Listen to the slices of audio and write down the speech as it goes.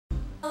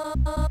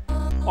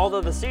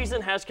Although the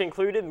season has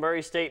concluded,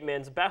 Murray State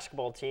men's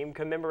basketball team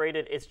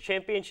commemorated its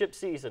championship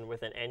season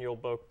with an annual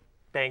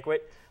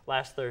banquet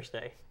last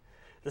Thursday.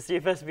 The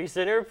CFSB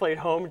Center played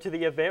home to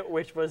the event,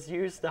 which was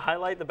used to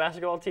highlight the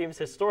basketball team's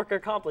historic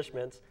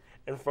accomplishments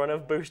in front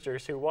of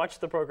boosters who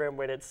watched the program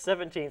win its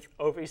 17th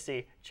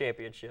OVC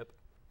championship.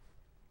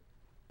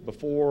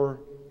 Before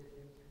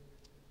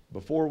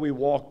we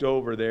walked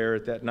over there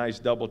at that nice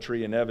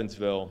DoubleTree in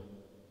Evansville,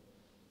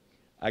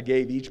 I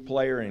gave each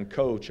player and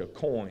coach a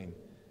coin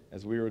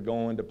as we were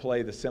going to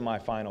play the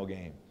semifinal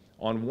game.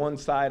 On one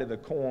side of the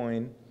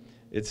coin,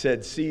 it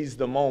said, "Seize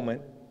the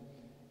moment,"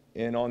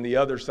 and on the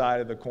other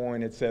side of the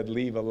coin, it said,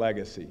 "Leave a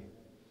legacy."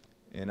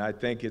 And I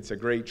think it's a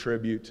great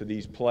tribute to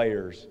these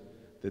players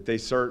that they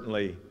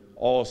certainly,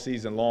 all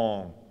season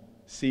long,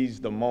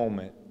 seized the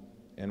moment,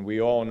 and we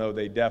all know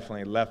they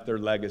definitely left their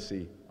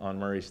legacy on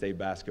Murray State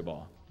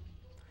basketball.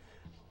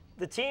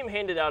 The team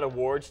handed out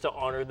awards to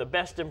honor the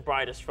best and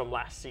brightest from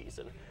last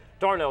season.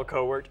 Darnell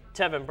Cowart,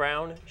 Tevin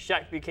Brown,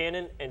 Shaq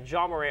Buchanan, and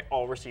John Morant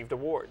all received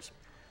awards.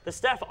 The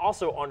staff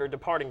also honored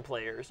departing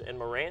players in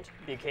Morant,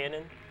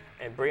 Buchanan,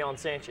 and Breon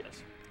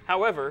Sanchez.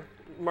 However,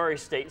 Murray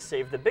State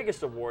saved the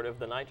biggest award of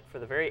the night for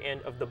the very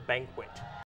end of the banquet.